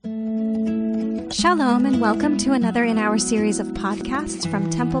Shalom and welcome to another in our series of podcasts from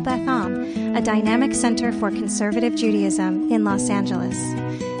Temple Beth Am, a dynamic center for conservative Judaism in Los Angeles.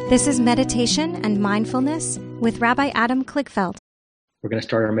 This is Meditation and Mindfulness with Rabbi Adam Kligfeld. We're going to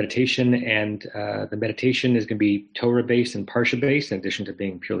start our meditation, and the meditation is going to be Torah-based and Parsha-based in addition to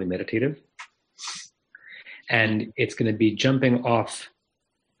being purely meditative. And it's going to be jumping off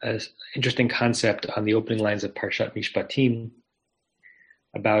an interesting concept on the opening lines of Parshat Mishpatim,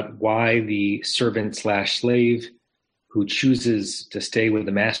 about why the servant/slave who chooses to stay with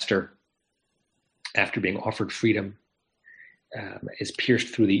the master after being offered freedom is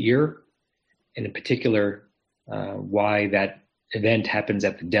pierced through the ear, and in particular, why that event happens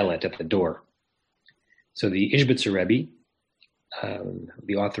at the delet, at the door. So the Ishbitzer Rebbe,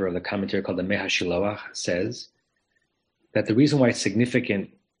 the author of the commentary called the Mehashiloach, says that the reason why it's significant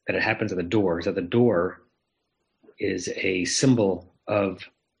that it happens at the door is that the door is a symbol of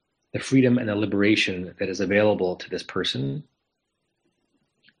the freedom and the liberation that is available to this person.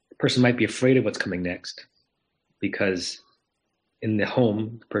 The person might be afraid of what's coming next because in the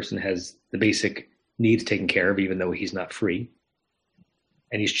home, the person has the basic needs taken care of, even though he's not free.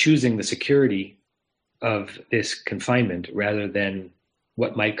 And he's choosing the security of this confinement rather than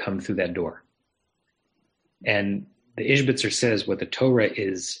what might come through that door. And the Ishbitzer says what the Torah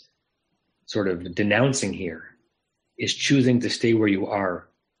is sort of denouncing here is choosing to stay where you are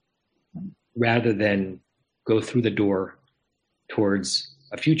rather than go through the door towards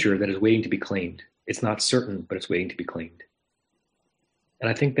a future that is waiting to be claimed. It's not certain, but it's waiting to be claimed. And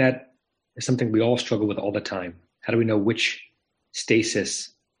I think that is something we all struggle with all the time. How do we know which stasis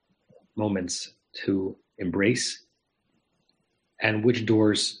moments to embrace and which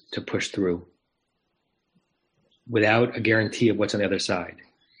doors to push through without a guarantee of what's on the other side?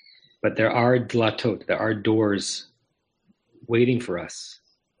 But there are dlatot, there are doors waiting for us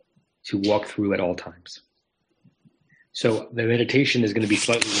to walk through at all times. So the meditation is going to be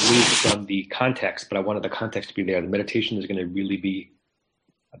slightly removed from the context, but I wanted the context to be there. The meditation is going to really be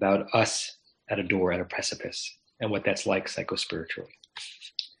about us at a door, at a precipice, and what that's like psychospiritually.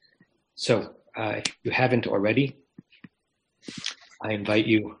 So if you haven't already, I invite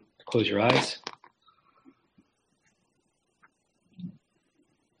you to close your eyes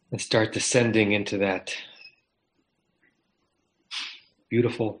and start descending into that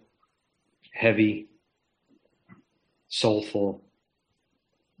beautiful, heavy, soulful,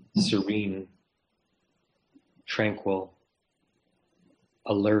 serene, tranquil,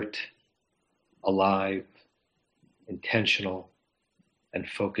 alert, alive, intentional, and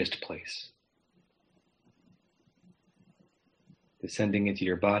focused place. Descending into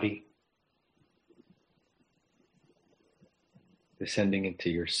your body, descending into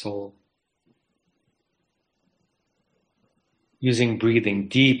your soul. Using breathing,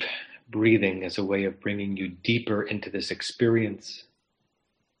 deep breathing, as a way of bringing you deeper into this experience,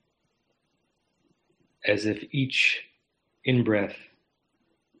 as if each in-breath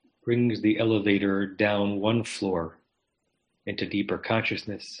brings the elevator down one floor into deeper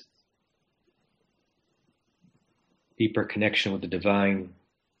consciousness, deeper connection with the divine,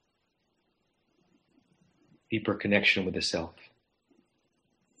 deeper connection with the self.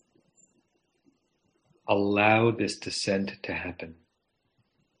 Allow this descent to happen.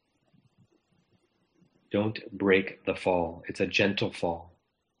 Don't break the fall. It's a gentle fall.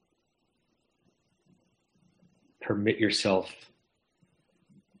 Permit yourself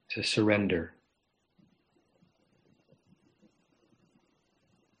to surrender.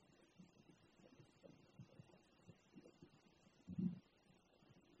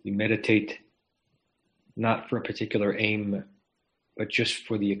 You meditate not for a particular aim, but just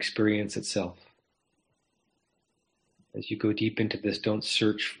for the experience itself. As you go deep into this, don't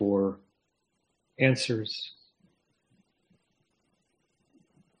search for answers.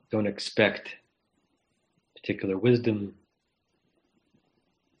 Don't expect particular wisdom.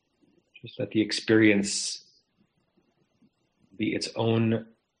 Just let the experience be its own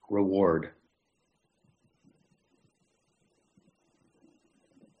reward.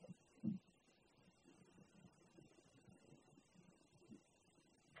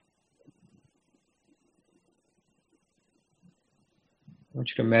 I want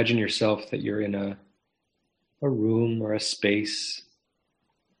you to imagine yourself that you're in a room or a space.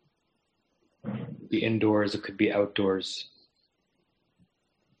 It could be indoors, it could be outdoors.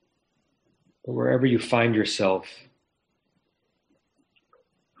 But wherever you find yourself,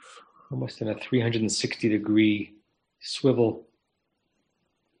 almost in a 360-degree swivel,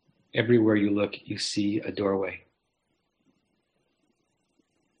 everywhere you look, you see a doorway.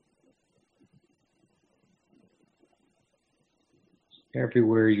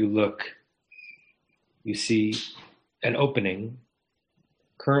 Everywhere you look, You see an opening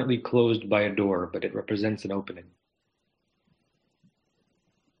currently closed by a door, but it represents an opening.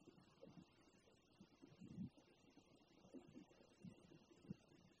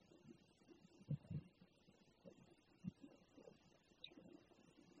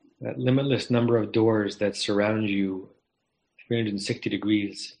 That limitless number of doors that surround you 360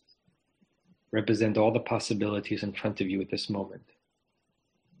 degrees represent all the possibilities in front of you at this moment.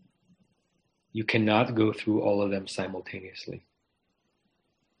 You cannot go through all of them simultaneously.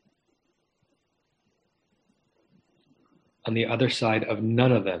 On the other side of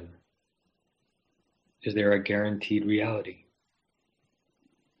none of them is there a guaranteed reality.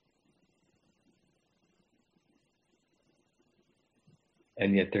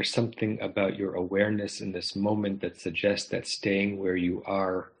 And yet there's something about your awareness in this moment that suggests that staying where you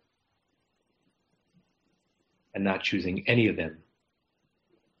are and not choosing any of them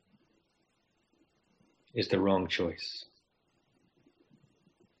is the wrong choice.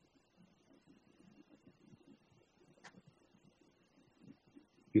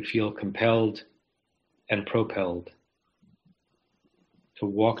 You feel compelled and propelled to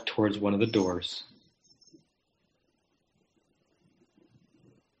walk towards one of the doors.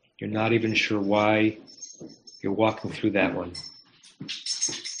 You're not even sure why you're walking through that one.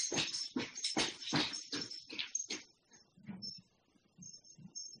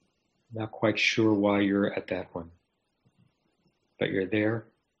 Not quite sure why you're at that one, but you're there.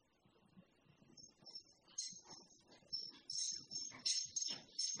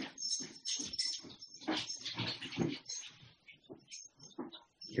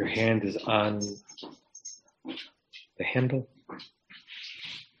 Your hand is on the handle.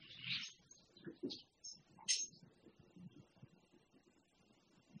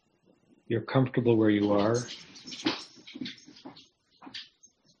 You're comfortable where you are.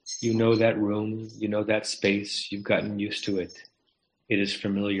 You know that room, you know that space, you've gotten used to it. It is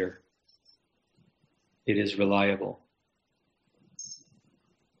familiar. It is reliable.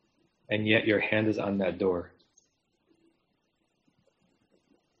 And yet your hand is on that door.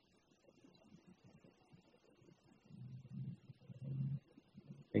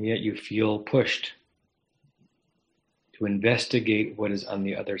 And yet you feel pushed to investigate what is on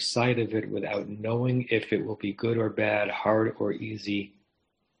the other side of it without knowing if it will be good or bad, hard or easy,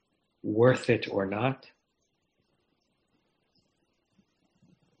 worth it or not.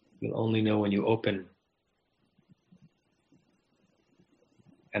 You'll only know when you open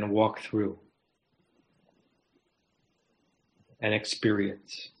and walk through and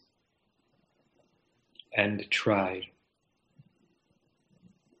experience and try.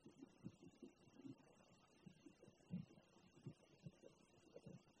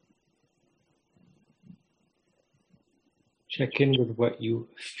 Check in with what you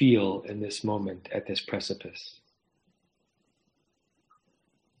feel in this moment at this precipice.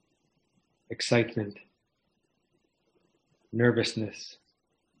 Excitement, nervousness,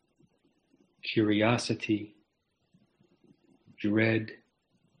 curiosity, dread,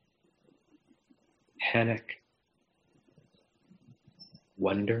 panic,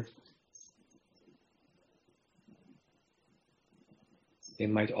 wonder. They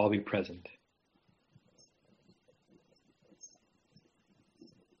might all be present.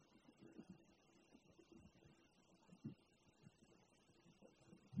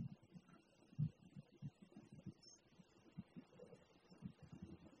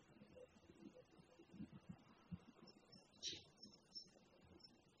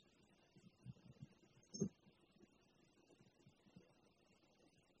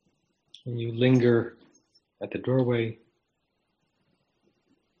 And you linger at the doorway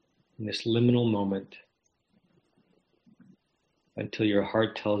in this liminal moment until your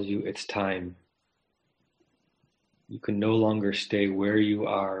heart tells you it's time. You can no longer stay where you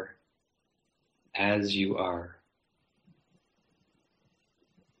are as you are.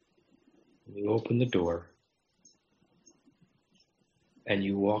 You open the door and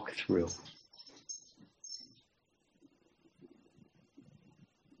you walk through.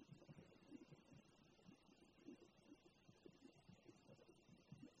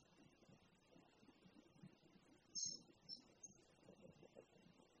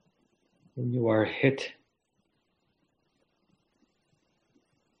 When you are hit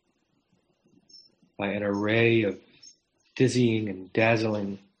by an array of dizzying and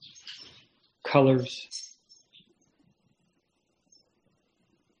dazzling colors,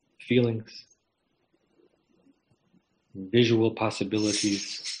 feelings, visual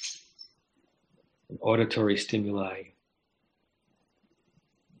possibilities, and auditory stimuli,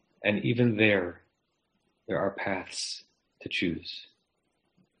 and even there are paths to choose.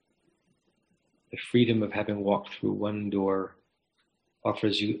 The freedom of having walked through one door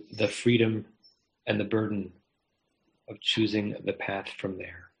offers you the freedom and the burden of choosing the path from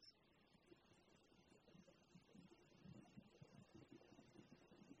there.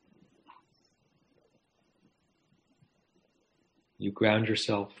 You ground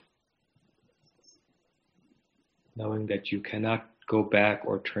yourself, knowing that you cannot go back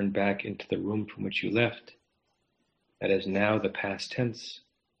or turn back into the room from which you left. That is now the past tense.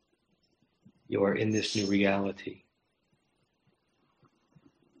 You are in this new reality.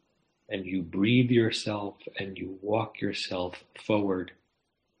 And you breathe yourself and you walk yourself forward,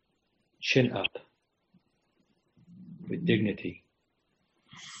 chin up, with dignity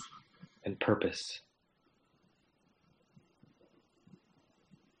and purpose,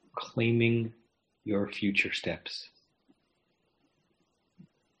 claiming your future steps.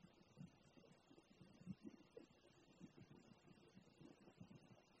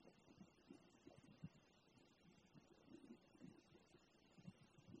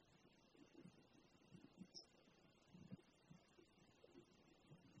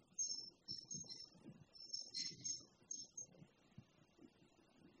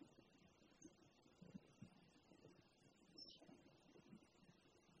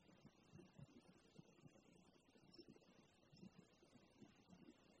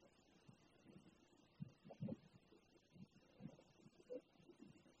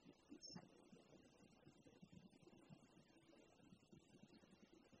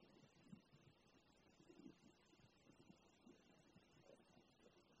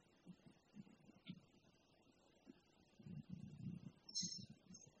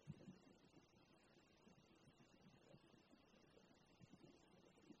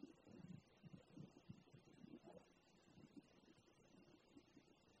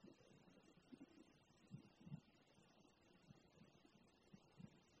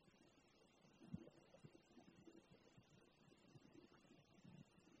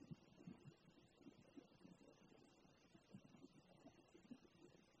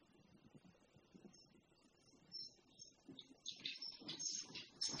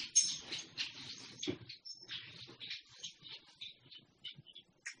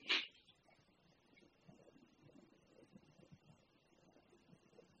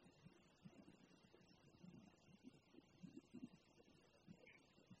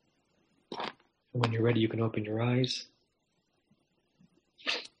 When you're ready, you can open your eyes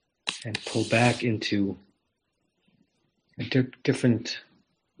and pull back into a different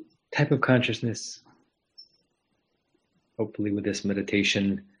type of consciousness. Hopefully with this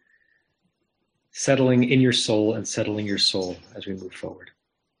meditation, settling in your soul and settling your soul as we move forward.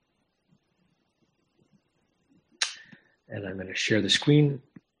 And I'm going to share the screen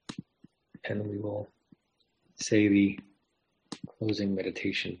and we will say the closing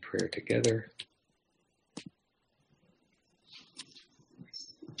meditation prayer together.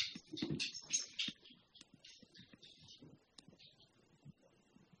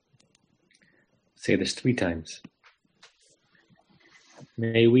 Say this 3 times.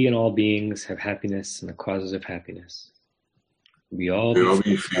 May we and all beings have happiness and the causes of happiness. We all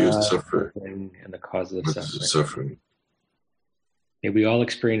be free of suffering and the causes of suffering. May we all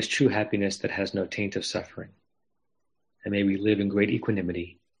experience true happiness that has no taint of suffering. And may we live in great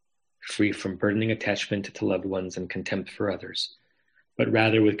equanimity, free from burdening attachment to loved ones and contempt for others, but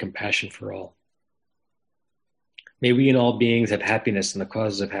rather with compassion for all. May we and all beings have happiness and the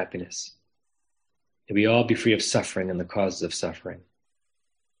causes of happiness. May we all be free of suffering and the causes of suffering.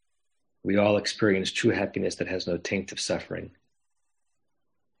 We all experience true happiness that has no taint of suffering.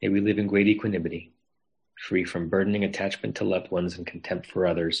 May we live in great equanimity, free from burdening attachment to loved ones and contempt for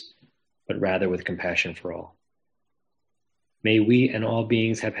others, but rather with compassion for all. May we and all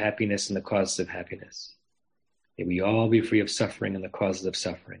beings have happiness and the causes of happiness. May we all be free of suffering and the causes of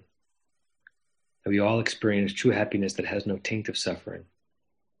suffering. May we all experience true happiness that has no taint of suffering.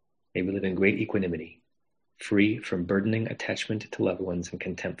 May we live in great equanimity, free from burdening attachment to loved ones and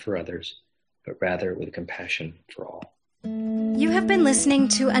contempt for others, but rather with compassion for all. You have been listening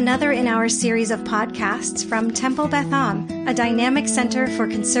to another in our series of podcasts from Temple Beth Am, a dynamic center for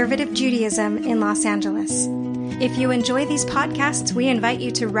conservative Judaism in Los Angeles. If you enjoy these podcasts, we invite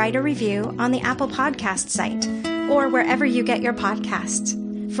you to write a review on the Apple Podcast site or wherever you get your podcasts.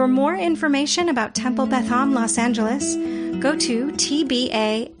 For more information about Temple Beth Am Los Angeles, go to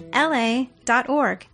tbala.org.